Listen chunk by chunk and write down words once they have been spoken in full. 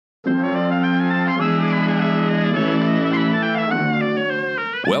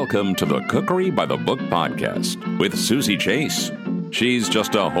Welcome to the Cookery by the Book podcast with Susie Chase. She's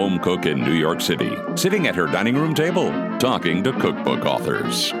just a home cook in New York City, sitting at her dining room table, talking to cookbook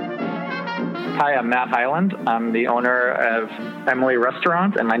authors. Hi, I'm Matt Hyland. I'm the owner of Emily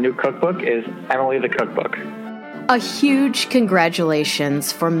Restaurant, and my new cookbook is Emily the Cookbook. A huge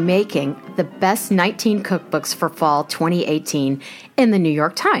congratulations for making the best 19 cookbooks for fall 2018 in the New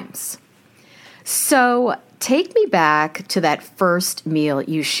York Times. So take me back to that first meal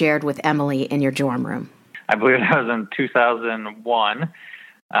you shared with Emily in your dorm room. I believe that was in 2001.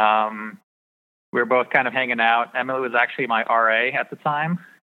 We were both kind of hanging out. Emily was actually my RA at the time,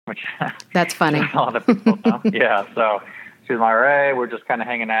 which that's funny. A lot of people know. Yeah, so she was my RA. We're just kind of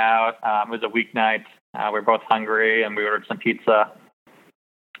hanging out. It was a weeknight. We were both hungry, and we ordered some pizza.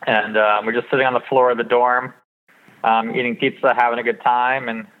 And we're just sitting on the floor of the dorm, eating pizza, having a good time,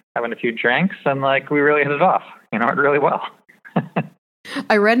 and having a few drinks. And, we really hit it off. It really well.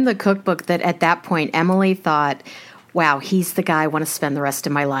 I read in the cookbook that at that point, Emily thought, wow, he's the guy I want to spend the rest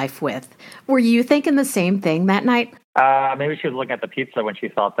of my life with. Were you thinking the same thing that night? Maybe she was looking at the pizza when she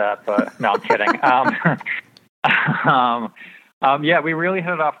thought that, but no, I'm kidding. Yeah, we really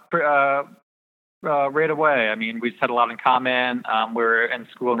hit it off right away. I mean, we just had a lot in common. We were in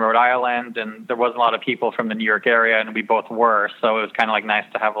school in Rhode Island, and there wasn't a lot of people from the New York area, and we both were. So it was kind of nice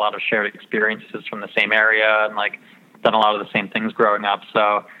to have a lot of shared experiences from the same area, and done a lot of the same things growing up.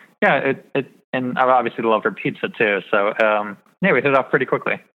 So yeah, and I obviously love her pizza too. So yeah, we hit it off pretty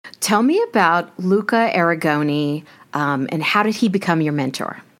quickly. Tell me about Luca Arrigoni, and how did he become your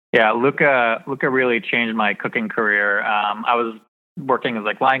mentor? Yeah, Luca really changed my cooking career. I was working as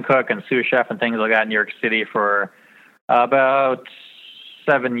line cook and sous chef and things like that in New York City for about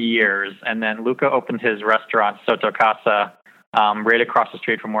 7 years. And then Luca opened his restaurant, Sotto Casa, right across the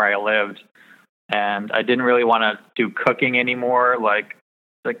street from where I lived. And I didn't really want to do cooking anymore,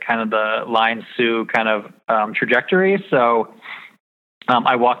 the kind of the line sous kind of trajectory. So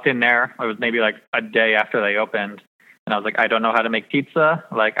I walked in there. It was maybe a day after they opened. And I was I don't know how to make pizza.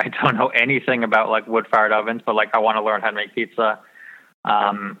 I don't know anything about wood-fired ovens, but I want to learn how to make pizza.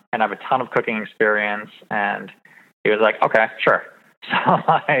 And I have a ton of cooking experience. And he was okay, sure.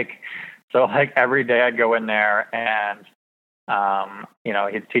 So every day I'd go in there and,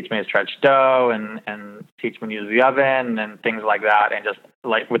 he'd teach me to stretch dough and teach me to use the oven and things like that. And just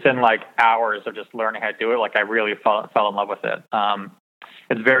within hours of just learning how to do it, I really fell in love with it.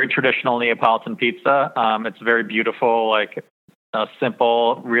 It's very traditional Neapolitan pizza. It's very beautiful,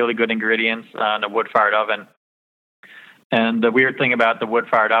 simple, really good ingredients in a wood-fired oven. And the weird thing about the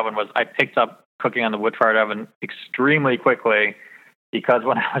wood-fired oven was I picked up cooking on the wood-fired oven extremely quickly because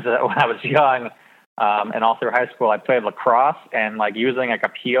when I was young and all through high school, I played lacrosse, and using a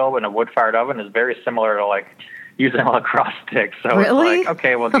peel in a wood-fired oven is very similar to using a lacrosse stick. So really? It's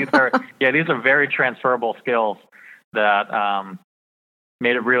okay, well these are very transferable skills that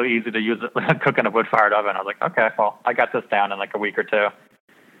made it really easy to cook in a wood-fired oven. I was okay, well I got this down in a week or two.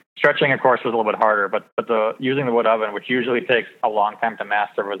 Stretching, of course, was a little bit harder, but using the wood oven, which usually takes a long time to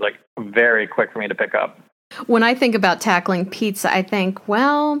master, was very quick for me to pick up. When I think about tackling pizza, I think,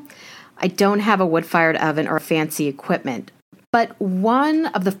 well, I don't have a wood-fired oven or fancy equipment. But one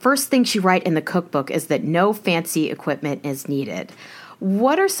of the first things you write in the cookbook is that no fancy equipment is needed.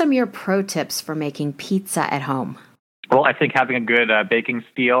 What are some of your pro tips for making pizza at home? Well, I think having a good baking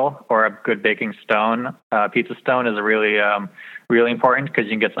steel or a good baking stone, pizza stone, is really important because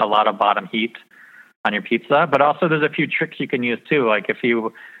you can get a lot of bottom heat on your pizza. But also, there's a few tricks you can use too. If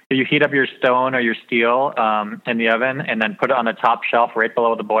you heat up your stone or your steel in the oven and then put it on the top shelf right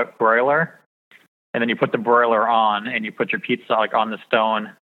below the broiler, and then you put the broiler on and you put your pizza on the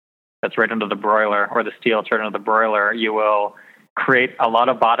stone that's right under the broiler, or the steel that's right under the broiler, you will create a lot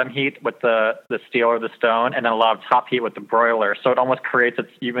of bottom heat with the steel or the stone, and then a lot of top heat with the broiler. So it almost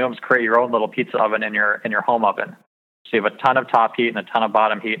you almost create your own little pizza oven in your home oven. So you have a ton of top heat and a ton of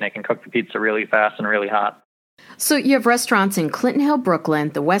bottom heat, and they can cook the pizza really fast and really hot. So you have restaurants in Clinton Hill,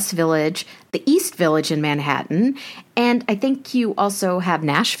 Brooklyn, the West Village, the East Village in Manhattan, and I think you also have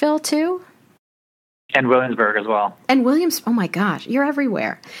Nashville too? And Williamsburg as well. And oh my gosh, you're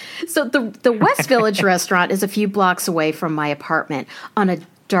everywhere. So the West Village restaurant is a few blocks away from my apartment on a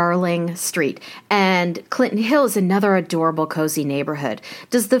darling street. And Clinton Hill is another adorable, cozy neighborhood.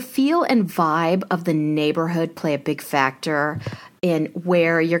 Does the feel and vibe of the neighborhood play a bbig factor in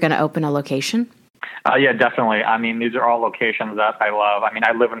where you're going to open a location? Yeah, definitely. I mean, these are all locations that I love. I mean,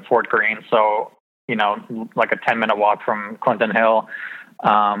 I live in Fort Greene, so, a 10-minute walk from Clinton Hill.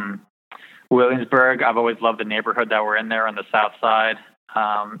 Williamsburg, I've always loved the neighborhood that we're in there on the south side.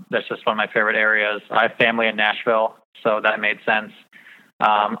 That's just one of my favorite areas. I have family in Nashville, so that made sense.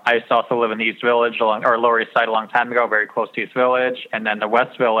 I used to also live in the East Village or Lower East Side a long time ago, very close to East Village. And then the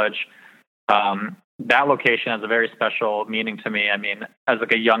West Village, that location has a very special meaning to me. I mean, as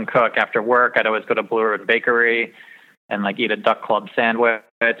like a young cook after work, I'd always go to Blue Ribbon Bakery and like eat a Duck Club sandwich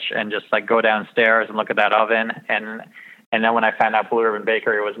and just like go downstairs and look at that oven. And then when I found out Blue Ribbon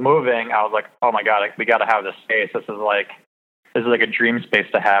Bakery was moving, I was like, oh my God, we got to have this space. This is like a dream space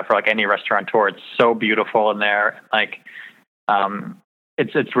to have for like any restaurateur. It's so beautiful in there. Like,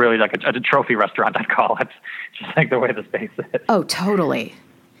 it's really like a trophy restaurant, I'd call it. Just like the way the space is. Oh, totally.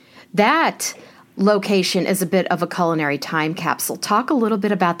 That location is a bit of a culinary time capsule. Talk a little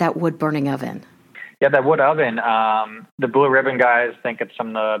bit about that wood burning oven. Yeah, that wood oven, the Blue Ribbon guys think it's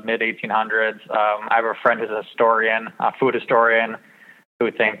from the mid-1800s. I have a friend who's a historian, a food historian, who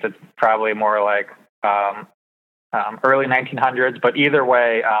thinks it's probably more like early 1900s. But either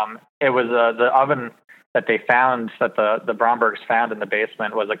way, it was the oven that they found, that the Brombergs found in the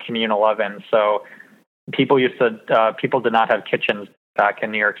basement, was a communal oven. So people did not have kitchens back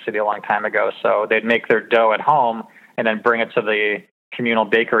in New York City a long time ago. So they'd make their dough at home and then bring it to the communal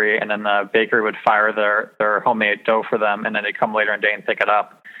bakery, and then the bakery would fire their homemade dough for them, and then they'd come later in the day and pick it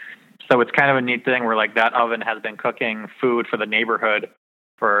up. So it's kind of a neat thing where like that oven has been cooking food for the neighborhood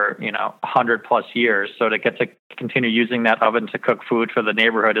for 100 plus years. So to get to continue using that oven to cook food for the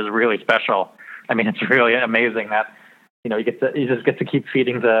neighborhood is really special. I mean, it's really amazing that you just get to keep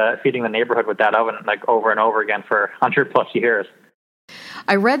feeding the neighborhood with that oven like over and over again for 100 plus years.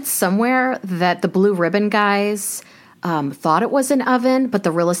 I read somewhere that the Blue Ribbon guys thought it was an oven, but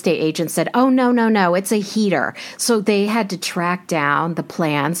the real estate agent said, oh, no, it's a heater. So they had to track down the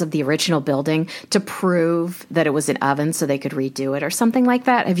plans of the original building to prove that it was an oven so they could redo it or something like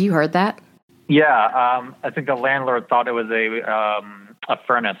that. Have you heard that? Yeah, I think the landlord thought it was a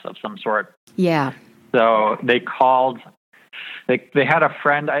furnace of some sort. Yeah. So they called. They had a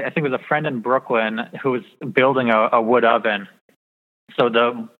friend, I think it was a friend in Brooklyn, who was building a wood oven. So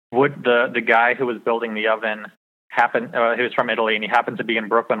the guy who was building the oven he was from Italy, and he happened to be in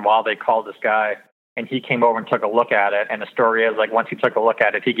Brooklyn while they called this guy, and he came over and took a look at it. And the story is like once he took a look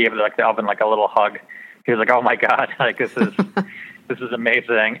at it, he gave the oven like a little hug. He was like, "Oh my God, like this is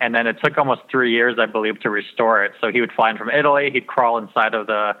amazing." And then it took almost 3 years, I believe, to restore it. So he would fly in from Italy, he'd crawl inside of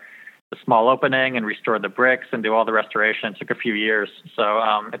the small opening and restore the bricks and do all the restoration. It took a few years. So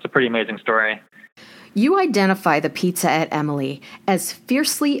it's a pretty amazing story. You identify the pizza at Emily as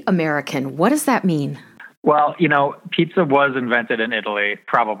fiercely American. What does that mean? Well, pizza was invented in Italy,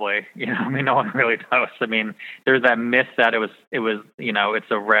 probably. No one really knows. I mean, there's that myth that it was, it's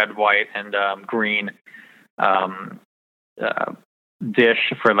a red, white, and green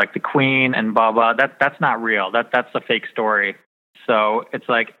dish for like the queen and blah blah. That's not real. That's a fake story. So it's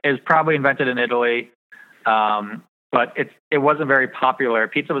like it's probably invented in Italy, but it wasn't very popular.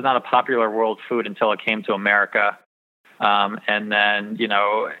 Pizza was not a popular world food until it came to America, and then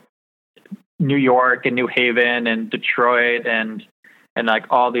New York and New Haven and Detroit and like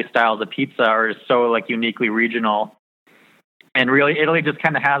all these styles of pizza are so like uniquely regional. And really Italy just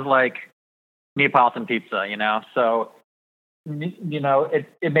kind of has like Neapolitan pizza, So,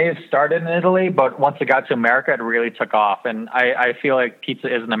 it may have started in Italy, but once it got to America, it really took off. And I feel like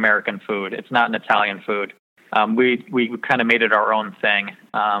pizza is an American food. It's not an Italian food. We kind of made it our own thing.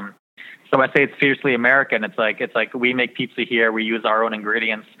 So I say it's fiercely American. It's like we make pizza here. We use our own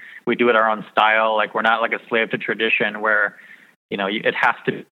ingredients. We do it our own style. Like we're not like a slave to tradition where, it has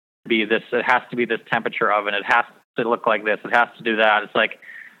to be this. It has to be this temperature oven. It has to look like this. It has to do that. It's like,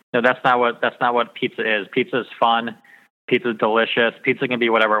 no, that's not what pizza is. Pizza is fun. Pizza is delicious. Pizza can be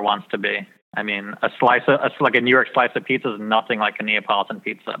whatever it wants to be. I mean, like a New York slice of pizza is nothing like a Neapolitan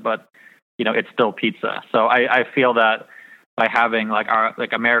pizza, but it's still pizza. So I feel that by having like our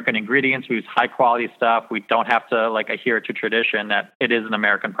like American ingredients, we use high quality stuff. We don't have to like adhere to tradition. That it is an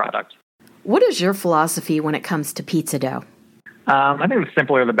American product. What is your philosophy when it comes to pizza dough? I think the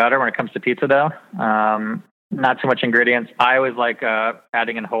simpler the better when it comes to pizza dough. Not too much ingredients. I always like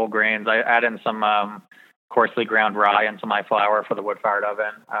adding in whole grains. I add in some coarsely ground rye into my flour for the wood-fired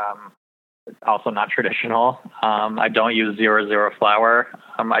oven. Also not traditional. I don't use 0-0 flour.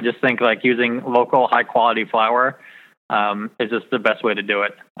 I just think like using local high-quality flour is just the best way to do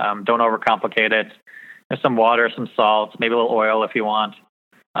it. Don't overcomplicate it. There's some water, some salt, maybe a little oil if you want.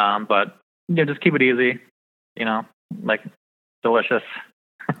 But just keep it easy, like delicious.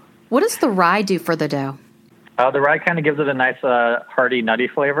 What does the rye do for the dough? The rye kind of gives it a nice hearty, nutty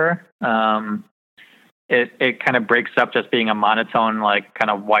flavor. It kind of breaks up just being a monotone, like kind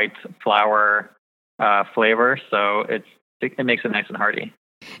of white flour flavor. So it makes it nice and hearty.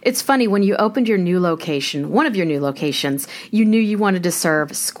 It's funny, when you opened your new location, one of your new locations, you knew you wanted to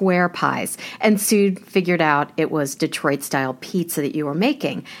serve square pies, and soon figured out it was Detroit-style pizza that you were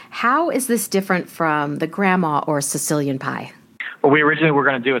making. How is this different from the grandma or Sicilian pie? Well, we originally were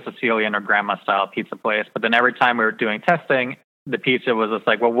going to do a Sicilian or grandma-style pizza place, but then every time we were doing testing, the pizza was just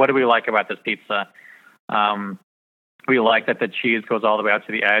like, well, what do we like about this pizza? We like that the cheese goes all the way out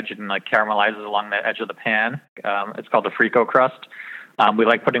to the edge and like caramelizes along the edge of the pan. It's called the Frico crust. We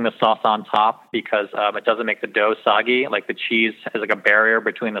like putting the sauce on top because it doesn't make the dough soggy. Like the cheese is like a barrier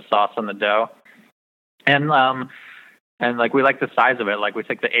between the sauce and the dough. And like we like the size of it. Like we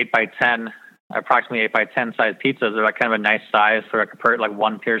take the 8x10, approximately 8x10 size pizzas. They're like kind of a nice size for like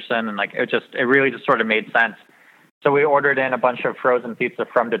one person, and like it really just sort of made sense. So we ordered in a bunch of frozen pizza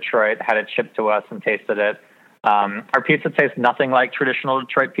from Detroit, had it shipped to us, and tasted it. Our pizza tastes nothing like traditional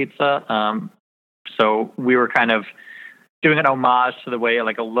Detroit pizza. So we were kind of doing an homage to the way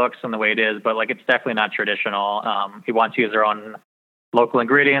like it looks and the way it is, but like it's definitely not traditional. We want to use our own local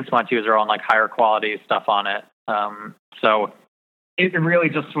ingredients, want to use our own like higher quality stuff on it. So it really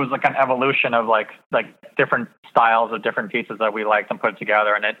just was like an evolution of like different styles of different pizzas that we liked and put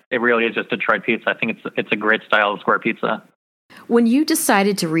together. And it really is just Detroit pizza. I think it's a great style of square pizza. When you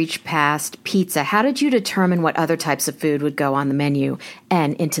decided to reach past pizza, how did you determine what other types of food would go on the menu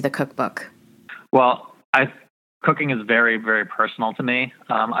and into the cookbook? Well, cooking is very, very personal to me.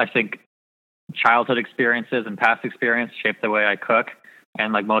 I think childhood experiences and past experience shape the way I cook.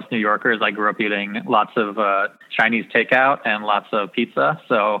 And like most New Yorkers, I grew up eating lots of Chinese takeout and lots of pizza.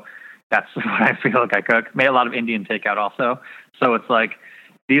 So that's what I feel like I cook. Made a lot of Indian takeout also. So it's like,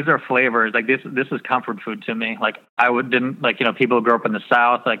 these are flavors. Like this is comfort food to me. Like didn't people who grew up in the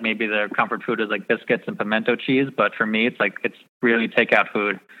South, like maybe their comfort food is like biscuits and pimento cheese. But for me, it's really takeout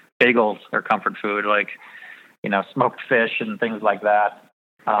food. Bagels are comfort food, like, smoked fish and things like that.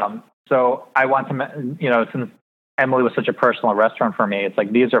 So I want to, since Emily was such a personal restaurant for me, it's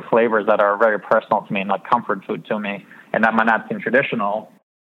like these are flavors that are very personal to me and like comfort food to me. And that might not seem traditional,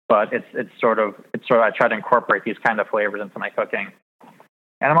 but it's sort of I try to incorporate these kind of flavors into my cooking.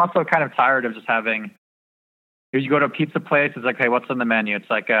 And I'm also kind of tired of just having, if you go to a pizza place, it's like, hey, what's on the menu? It's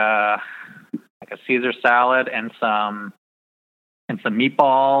like a Caesar salad and some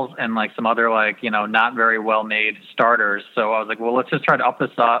meatballs and like some other not very well made starters. So I was like, well, let's just try to up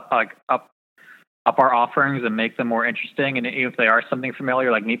our offerings and make them more interesting. And if they are something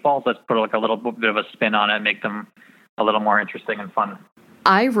familiar like meatballs, let's put like a little bit of a spin on it and make them a little more interesting and fun.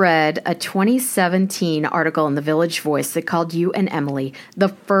 I read a 2017 article in the Village Voice that called you and Emily the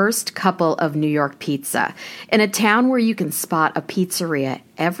first couple of New York pizza. In a town where you can spot a pizzeria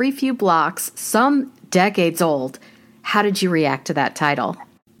every few blocks, some decades old, how did you react to that title?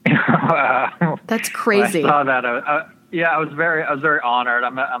 That's crazy. I saw that. I was very honored.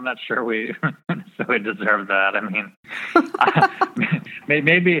 I'm not sure we deserve that. I mean,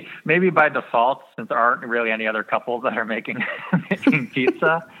 maybe by default, since there aren't really any other couples that are making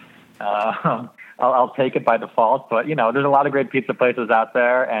pizza, I'll take it by default. But there's a lot of great pizza places out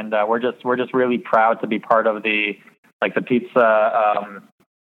there, and we're just really proud to be part of the pizza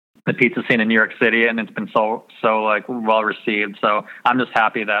scene in New York City, and it's been so like well received. So I'm just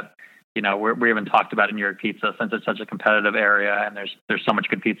happy that we haven't talked about in New York pizza since it's such a competitive area, and there's so much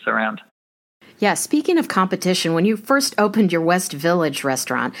good pizza around. Yeah, speaking of competition, when you first opened your West Village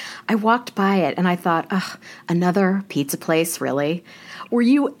restaurant, I walked by it and I thought, ugh, another pizza place, really? Were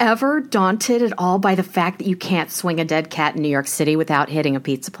you ever daunted at all by the fact that you can't swing a dead cat in New York City without hitting a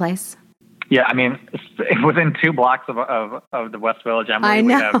pizza place? Yeah, I mean, within 2 blocks of the West Village, Emily,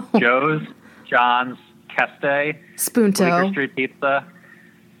 we have Joe's, John's, Keste, Spunto, Bleecker Street Pizza.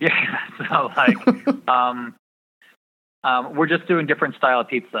 Yeah, so we're just doing different style of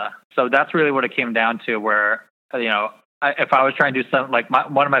pizza. So that's really what it came down to. Where if I was trying to do something like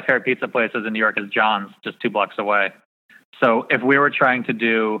one of my favorite pizza places in New York is John's, just 2 blocks away. So if we were trying to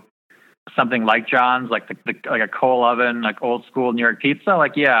do something like John's, like a coal oven, like old school New York pizza, I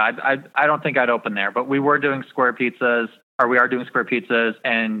don't think I'd open there. But we were doing square pizzas, or we are doing square pizzas,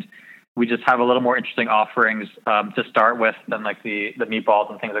 and we just have a little more interesting offerings to start with than like the meatballs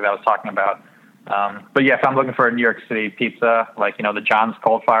and things like that I was talking about. But yeah, if I'm looking for a New York City pizza, the John's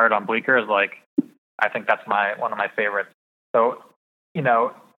Coal Fired on Bleecker is I think that's one of my favorites. So,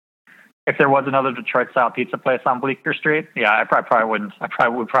 if there was another Detroit style pizza place on Bleecker Street, yeah, I probably wouldn't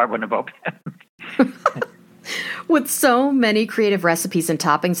have opened. With so many creative recipes and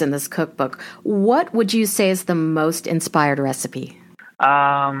toppings in this cookbook, what would you say is the most inspired recipe?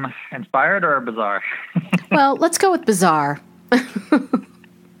 Inspired or bizarre? Well, let's go with bizarre. I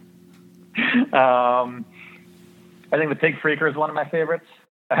think the pig freaker is one of my favorites.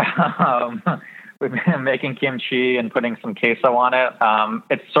 We've been making kimchi and putting some queso on it.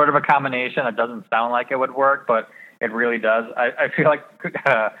 It's sort of a combination. It doesn't sound like it would work, but it really does. I feel like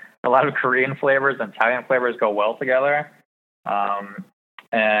a lot of Korean flavors and Italian flavors go well together.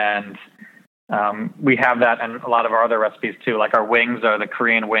 And we have that in a lot of our other recipes too. Like our wings are the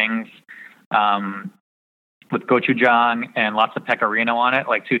Korean wings with gochujang and lots of pecorino on it.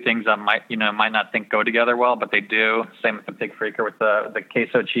 Like two things that might not think go together well, but they do. Same with the pig freaker with the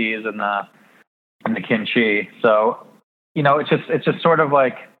queso cheese and the kimchi. So, it's just sort of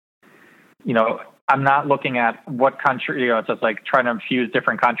like, I'm not looking at what country, it's just like trying to infuse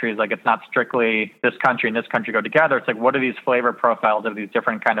different countries. Like it's not strictly this country and this country go together. It's like, what are these flavor profiles of these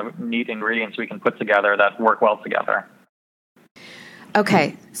different kind of neat ingredients we can put together that work well together?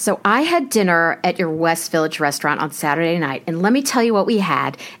 Okay, so I had dinner at your West Village restaurant on Saturday night, and let me tell you what we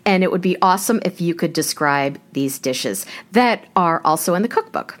had, and it would be awesome if you could describe these dishes that are also in the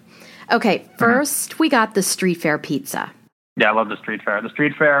cookbook. Okay, first we got the street fair pizza. Yeah, I love the street fair. The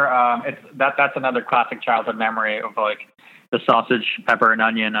street fair, that's another classic childhood memory of like the sausage, pepper, and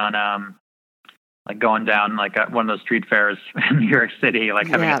onion on like going down like one of those street fairs in New York City, like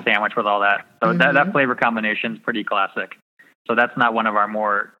having a sandwich with all that. So that flavor combination is pretty classic. So that's not one of our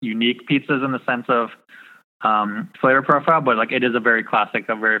more unique pizzas in the sense of flavor profile, but like it is a very classic,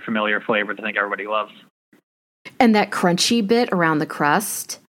 a very familiar flavor that I think everybody loves. And that crunchy bit around the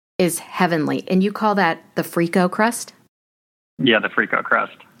crust is heavenly. And you call that the Frico crust? Yeah, the Frico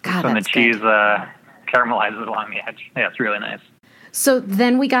crust. God, when the that's cheese good. Caramelizes along the edge. Yeah, it's really nice. So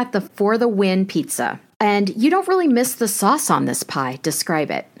then we got the For the Win pizza. And you don't really miss the sauce on this pie. Describe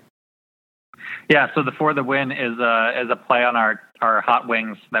it. Yeah, so the For the Win is a play on our hot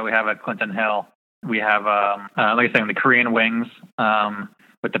wings that we have at Clinton Hill. We have, like I said, the Korean wings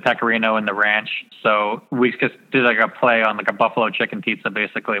with the pecorino and the ranch. So we just did like a play on like a buffalo chicken pizza,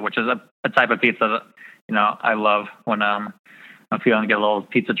 basically, which is a type of pizza that, I love when I'm feeling to get a little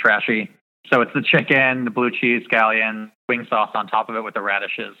pizza trashy. So it's the chicken, the blue cheese, scallion, wing sauce on top of it with the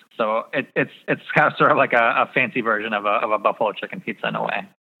radishes. So it's kind of sort of like a fancy version of a buffalo chicken pizza in a way.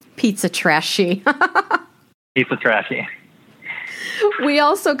 Pizza trashy. Pizza trashy. We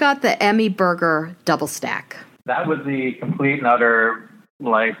also got the Emmy Burger double stack. That was the complete and utter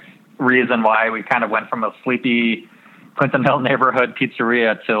reason why we kind of went from a sleepy Clinton Hill neighborhood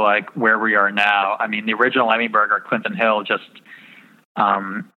pizzeria to like where we are now. I mean, the original Emmy Burger, Clinton Hill, just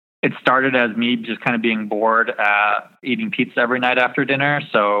it started as me just kind of being bored eating pizza every night after dinner.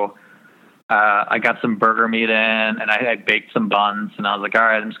 So I got some burger meat in, and I baked some buns, and I was like, all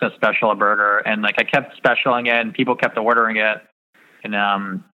right, I'm just going to special a burger. And like I kept specialing it, and people kept ordering it,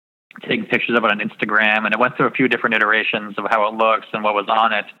 and taking pictures of it on Instagram. And it went through a few different iterations of how it looks and what was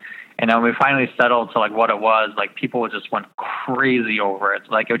on it. And then we finally settled to like what it was. Like people just went crazy over it.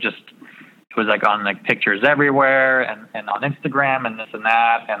 Like it was like on like pictures everywhere and on Instagram and this and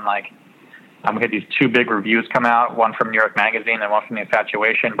that. And like we had these two big reviews come out, one from New York Magazine and one from The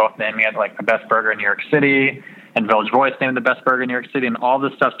Infatuation, both naming it like the best burger in New York City, and Village Voice named the best burger in New York City, and all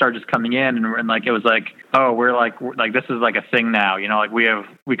this stuff started just coming in, and like it was like, oh, we're like this is like a thing now, like we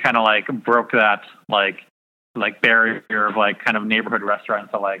kind of like broke that like barrier of like kind of neighborhood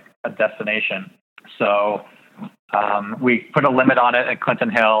restaurant to like a destination. So we put a limit on it at Clinton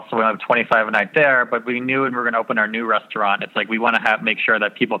Hill, so we have 25 a night there. But we knew when we were going to open our new restaurant, it's like we want to make sure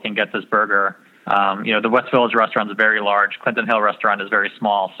that people can get this burger. The West Village restaurant is very large. Clinton Hill restaurant is very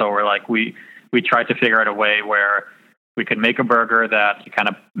small. So we're like we tried to figure out a way where we could make a burger that you kind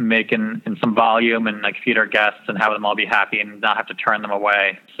of make in some volume and like feed our guests and have them all be happy and not have to turn them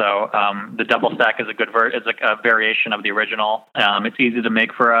away. So the double stack is it's like a variation of the original. It's easy to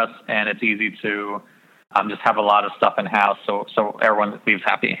make for us, and it's easy to just have a lot of stuff in house, so everyone leaves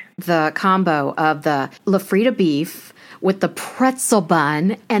happy. The combo of the La Frita beef with the pretzel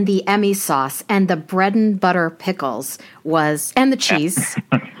bun and the Emmy sauce and the bread and butter pickles and the cheese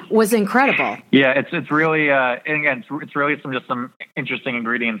was incredible. Yeah, it's really and again it's really some interesting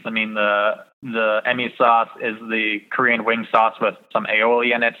ingredients. I mean the Emmy sauce is the Korean wing sauce with some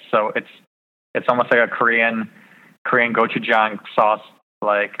aioli in it, so it's almost like a Korean gochujang sauce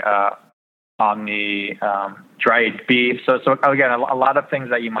on the dry-aged beef. So again, a lot of things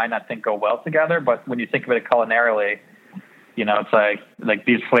that you might not think go well together, but when you think of it culinarily, it's like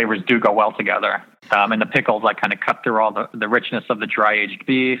these flavors do go well together. And the pickles kind of cut through all the richness of the dry-aged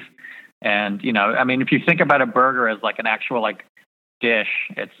beef. And, I mean, if you think about a burger as like an actual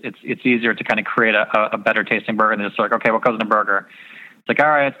dish, it's easier to kind of create a better tasting burger than just like, okay, what goes in a burger? It's like,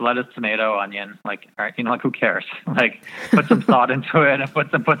 all right, it's lettuce, tomato, onion. Like, all right, like who cares? Like, put some salt into it and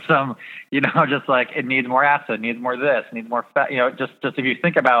put some, just like it needs more acid, needs more this, needs more fat. Just if you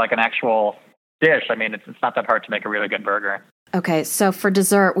think about like an actual dish, I mean, it's not that hard to make a really good burger. Okay, so for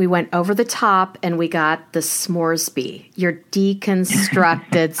dessert, we went over the top and we got the s'moresby, your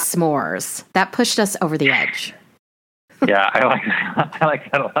deconstructed s'mores. That pushed us over the edge. Yeah, I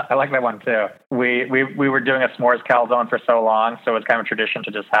like that a lot. I like that one too. We were doing a s'mores calzone for so long, so it's kind of a tradition to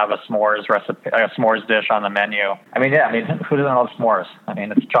just have a s'mores recipe, a s'mores dish on the menu. Who doesn't love s'mores? I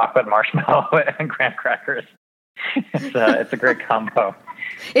mean, it's chocolate, marshmallow, and graham crackers. It's a great combo.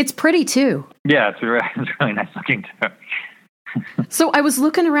 It's pretty too. Yeah, it's really nice looking too. So I was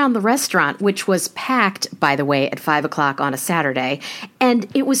looking around the restaurant, which was packed, by the way, at 5:00 on a Saturday, and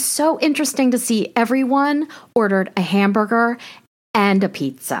it was so interesting to see everyone ordered a hamburger and a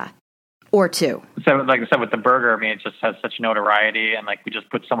pizza, or two. So, like I said, with the burger, I mean, it just has such notoriety, and like we just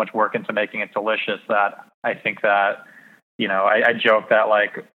put so much work into making it delicious that I think that, I joke that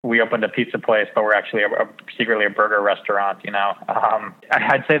like we opened a pizza place, but we're actually secretly a burger restaurant.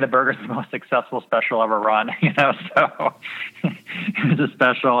 I'd say the burger's the most successful special ever run. So it's a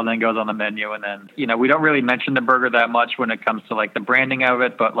special and then goes on the menu, and then we don't really mention the burger that much when it comes to like the branding of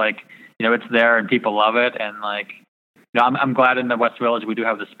it, but like it's there and people love it, and like I'm glad in the West Village we do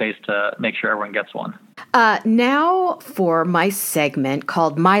have the space to make sure everyone gets one. Now for my segment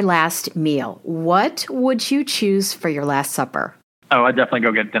called My Last Meal. What would you choose for your last supper? Oh, I'd definitely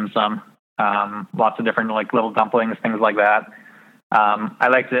go get dim sum. Lots of different like little dumplings, things like that. I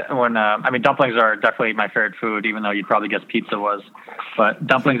liked it when, dumplings are definitely my favorite food, even though you'd probably guess pizza was. But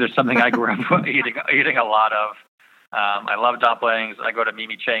dumplings are something I grew up eating a lot of. I love dumplings. I go to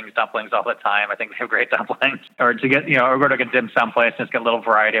Mimi Chang's dumplings all the time. I think they have great dumplings. Or to get, or go to a dim sum place and just get a little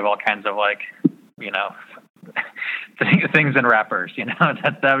variety of all kinds of like, things in wrappers.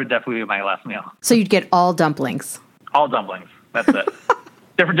 That would definitely be my last meal. So you'd get all dumplings. All dumplings. That's it.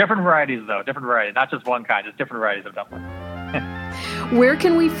 different varieties though. Different varieties, not just one kind. Just different varieties of dumplings. Where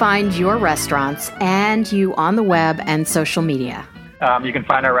can we find your restaurants and you on the web and social media? You can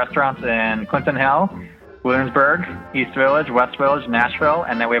find our restaurants in Clinton Hill, Williamsburg, East Village, West Village, Nashville,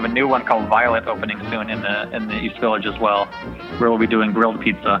 and then we have a new one called Violet opening soon in the East Village as well, where we'll be doing grilled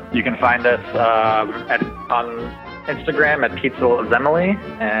pizza. You can find us on Instagram at Pizza Loves Emily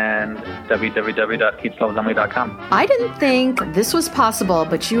and www.pizzalovesemily.com. I didn't think this was possible,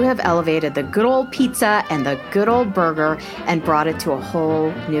 but you have elevated the good old pizza and the good old burger and brought it to a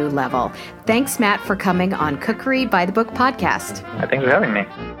whole new level. Thanks, Matt, for coming on Cookery by the Book podcast. Thanks for having me.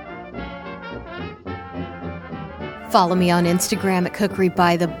 Follow me on Instagram at Cookery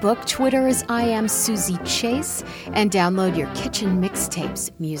by the Book. Twitter is I am Susie Chase. And download your kitchen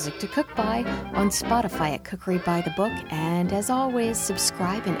mixtapes, Music to Cook By, on Spotify at Cookery by the Book. And as always,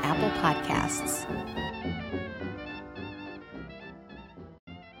 subscribe in Apple Podcasts.